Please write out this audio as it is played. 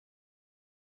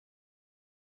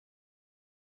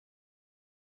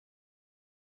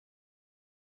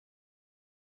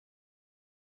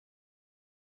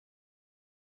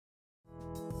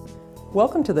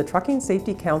Welcome to the Trucking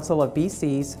Safety Council of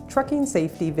BC's Trucking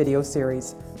Safety video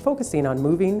series, focusing on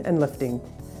moving and lifting.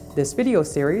 This video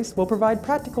series will provide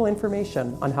practical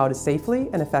information on how to safely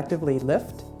and effectively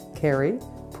lift, carry,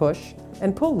 push,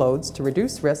 and pull loads to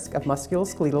reduce risk of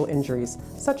musculoskeletal injuries,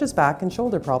 such as back and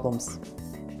shoulder problems.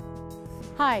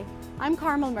 Hi, I'm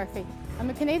Carmel Murphy. I'm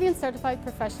a Canadian Certified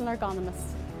Professional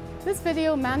Ergonomist. This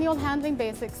video, Manual Handling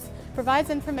Basics, provides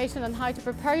information on how to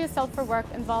prepare yourself for work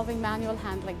involving manual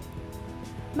handling.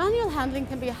 Manual handling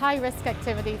can be a high-risk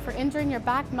activity for injuring your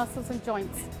back muscles and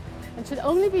joints, and should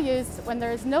only be used when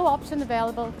there is no option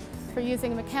available for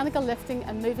using mechanical lifting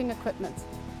and moving equipment.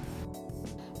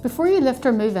 Before you lift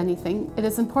or move anything, it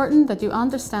is important that you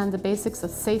understand the basics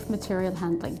of safe material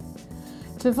handling.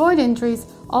 To avoid injuries,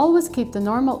 always keep the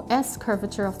normal S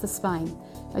curvature of the spine,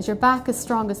 as your back is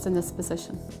strongest in this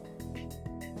position.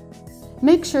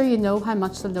 Make sure you know how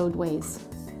much the load weighs.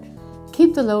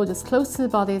 Keep the load as close to the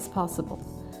body as possible.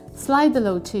 Slide the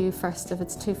load to you first if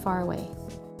it's too far away.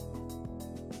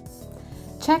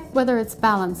 Check whether it's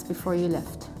balanced before you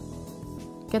lift.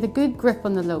 Get a good grip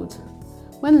on the load.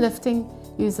 When lifting,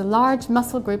 use the large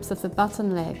muscle groups of the butt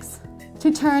and legs.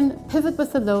 To turn, pivot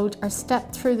with the load or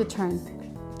step through the turn.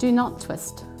 Do not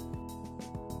twist.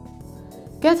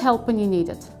 Get help when you need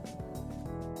it.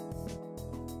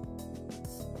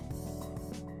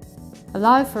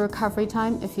 Allow for recovery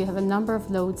time if you have a number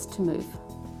of loads to move.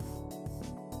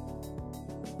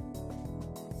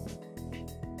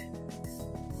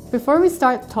 Before we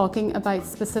start talking about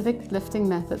specific lifting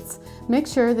methods, make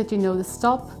sure that you know the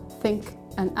stop, think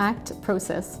and act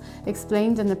process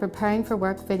explained in the Preparing for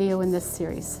Work video in this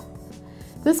series.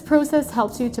 This process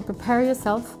helps you to prepare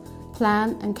yourself,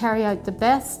 plan and carry out the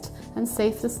best and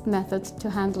safest method to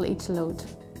handle each load.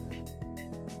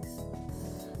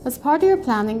 As part of your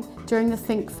planning during the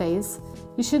think phase,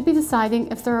 you should be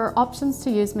deciding if there are options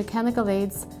to use mechanical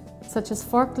aids such as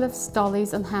forklifts,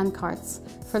 dollies and hand carts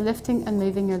for lifting and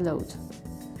moving your load.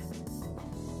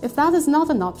 If that is not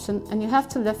an option and you have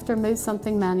to lift or move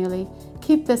something manually,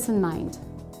 keep this in mind.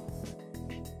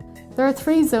 There are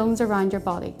 3 zones around your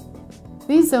body.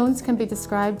 These zones can be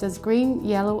described as green,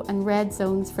 yellow and red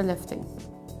zones for lifting.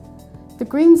 The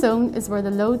green zone is where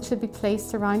the load should be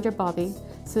placed around your body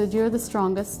so that you're the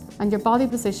strongest and your body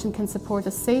position can support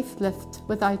a safe lift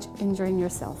without injuring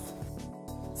yourself.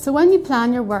 So when you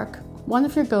plan your work, one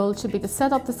of your goals should be to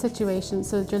set up the situation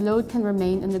so that your load can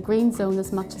remain in the green zone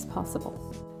as much as possible.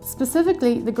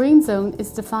 Specifically, the green zone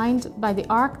is defined by the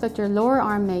arc that your lower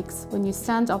arm makes when you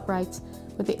stand upright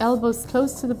with the elbows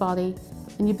close to the body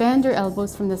and you bend your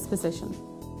elbows from this position.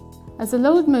 As the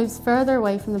load moves further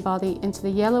away from the body into the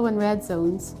yellow and red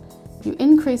zones, you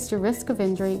increase your risk of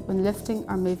injury when lifting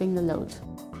or moving the load.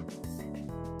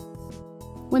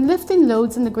 When lifting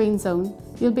loads in the green zone,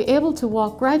 you'll be able to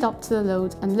walk right up to the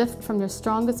load and lift from your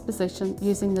strongest position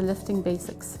using the lifting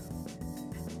basics.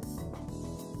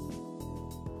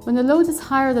 When the load is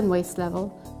higher than waist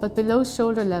level, but below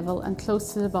shoulder level and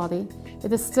close to the body,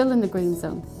 it is still in the green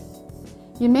zone.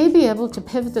 You may be able to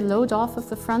pivot the load off of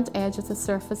the front edge of the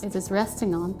surface it is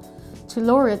resting on to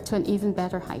lower it to an even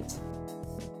better height.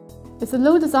 If the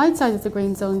load is outside of the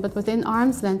green zone but within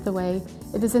arm's length away,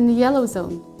 it is in the yellow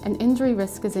zone and injury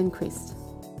risk is increased.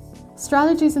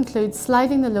 Strategies include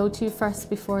sliding the load to you first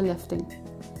before lifting,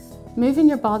 moving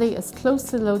your body as close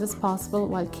to the load as possible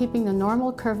while keeping the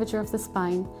normal curvature of the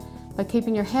spine by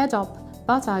keeping your head up,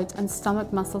 butt out and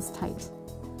stomach muscles tight.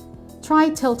 Try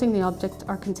tilting the object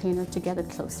or container to get it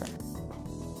closer.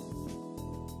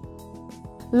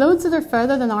 Loads that are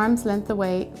further than arm's length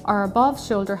away or above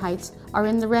shoulder height are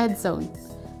in the red zone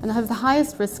and have the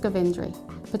highest risk of injury,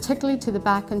 particularly to the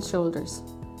back and shoulders.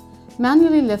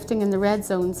 Manually lifting in the red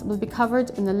zones will be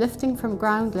covered in the lifting from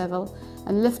ground level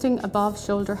and lifting above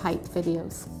shoulder height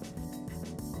videos.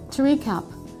 To recap,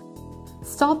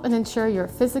 stop and ensure you're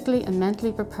physically and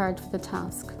mentally prepared for the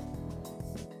task.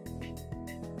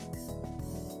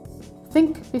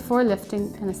 Think before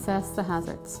lifting and assess the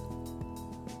hazards.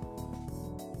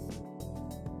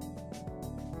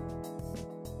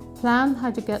 Plan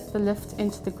how to get the lift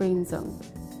into the green zone.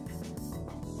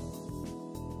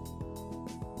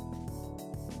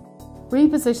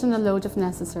 Reposition the load if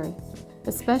necessary,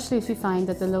 especially if you find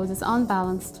that the load is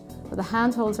unbalanced or the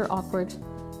handholds are awkward.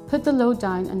 Put the load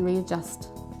down and readjust.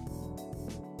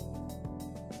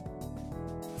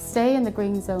 Stay in the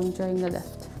green zone during the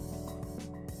lift.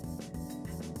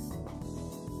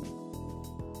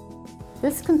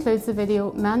 This concludes the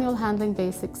video Manual Handling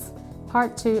Basics,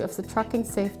 Part 2 of the Trucking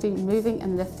Safety Moving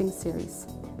and Lifting series.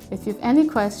 If you have any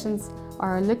questions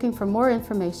or are looking for more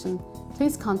information,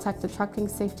 please contact the Trucking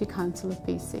Safety Council of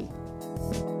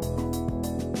BC.